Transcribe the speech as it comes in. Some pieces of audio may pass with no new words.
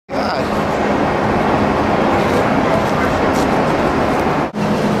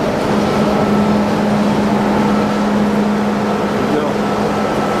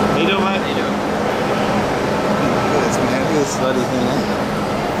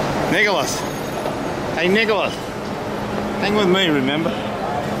Nicholas. Hey Nicholas. Hang with me, remember?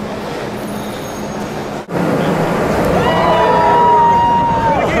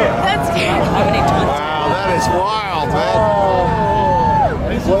 That's scary. Wow, that is wild, man.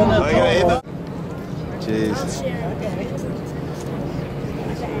 They're gonna hit them. Jeez.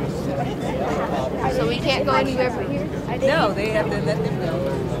 So we can't go anywhere from here? No, they have to let them go.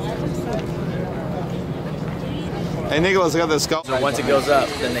 Hey Nicholas, I got the skull. So once it goes up,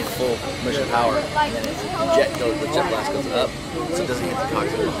 then they full mission power. And then the jet blast goes up, so it doesn't hit the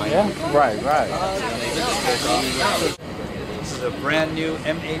cockpit behind. Yeah, right. This is a brand new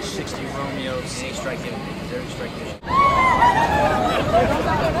MH-60 Romeo C Strike Engine, Zero Strike Engine.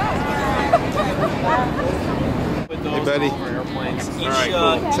 Hey buddy. Airplanes. Each,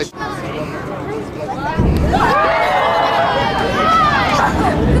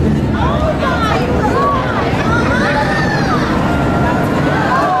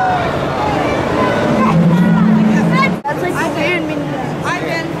 That's like a weird mini. Hi,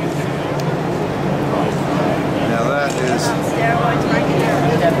 Ben. Now that is. Steroids right here.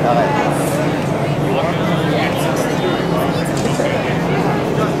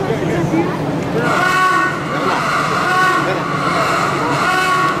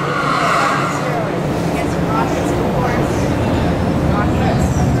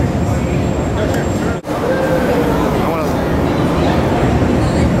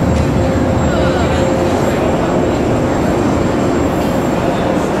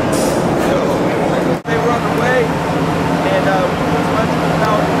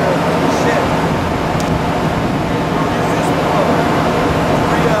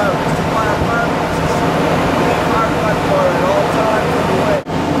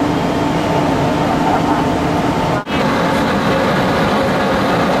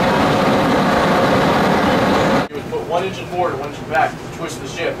 One engine forward and one engine back to twist the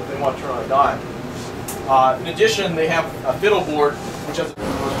ship if they want to turn on a dime. In addition, they have a fiddle board, which has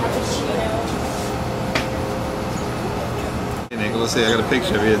Hey Nicholas, see, I got a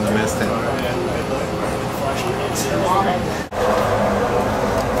picture of you in the mess tent.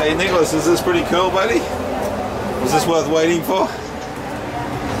 Hey Nicholas, is this pretty cool, buddy? Was this worth waiting for?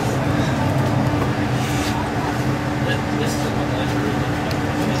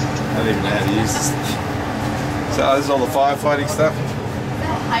 I don't even know how to use this. So this is all the firefighting stuff?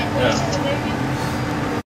 Yeah.